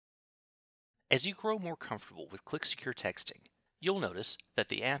As you grow more comfortable with Qliq Secure Texting, you'll notice that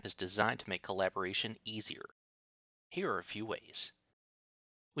the app is designed to make collaboration easier. Here are a few ways.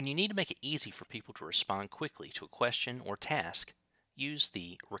 When you need to make it easy for people to respond quickly to a question or task, use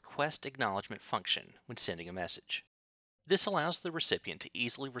the Request Acknowledgement function when sending a message. This allows the recipient to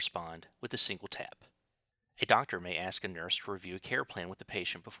easily respond with a single tap. A doctor may ask a nurse to review a care plan with the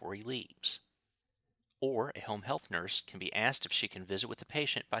patient before he leaves. Or a home health nurse can be asked if she can visit with the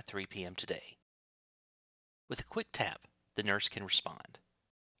patient by 3 p.m. today. With a quick tap, the nurse can respond.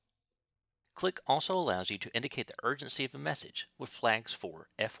 Qliq also allows you to indicate the urgency of a message with flags for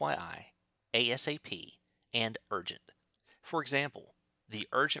FYI, ASAP, and urgent. For example, the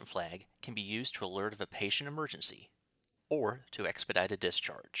urgent flag can be used to alert of a patient emergency or to expedite a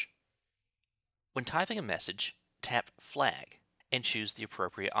discharge. When typing a message, tap Flag and choose the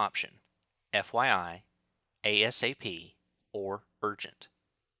appropriate option, FYI, ASAP, or Urgent.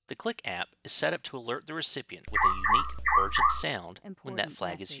 The Qliq app is set up to alert the recipient with a unique urgent sound when that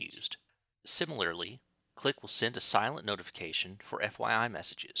flag is used. Similarly, Qliq will send a silent notification for FYI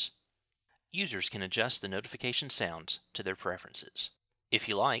messages. Users can adjust the notification sounds to their preferences. If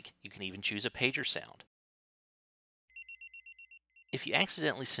you like, you can even choose a pager sound. If you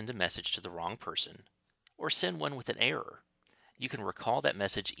accidentally send a message to the wrong person, or send one with an error, you can recall that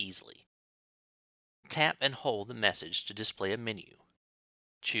message easily. Tap and hold the message to display a menu.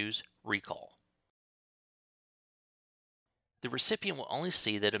 Choose Recall. The recipient will only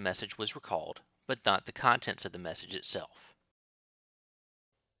see that a message was recalled, but not the contents of the message itself.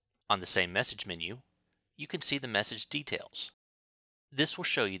 On the same message menu, you can see the message details. This will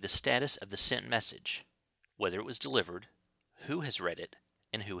show you the status of the sent message, whether it was delivered, who has read it,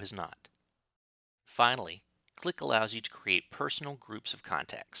 and who has not. Finally, Qliq allows you to create personal groups of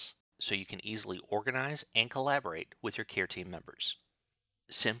contacts, so you can easily organize and collaborate with your care team members.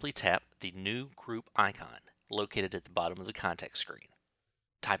 Simply tap the New Group icon located at the bottom of the contact screen.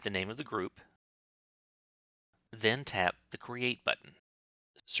 Type the name of the group, then tap the Create button.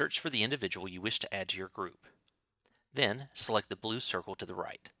 Search for the individual you wish to add to your group. Then select the blue circle to the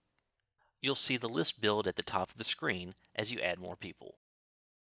right. You'll see the list build at the top of the screen as you add more people.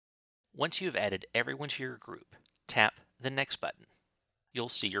 Once you have added everyone to your group, tap the Next button. You'll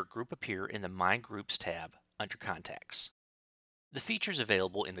see your group appear in the My Groups tab under Contacts. The features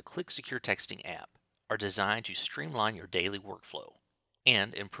available in the Qliq Secure Texting app are designed to streamline your daily workflow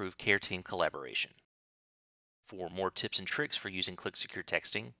and improve care team collaboration. For more tips and tricks for using Qliq Secure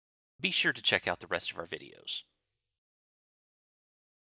Texting, be sure to check out the rest of our videos.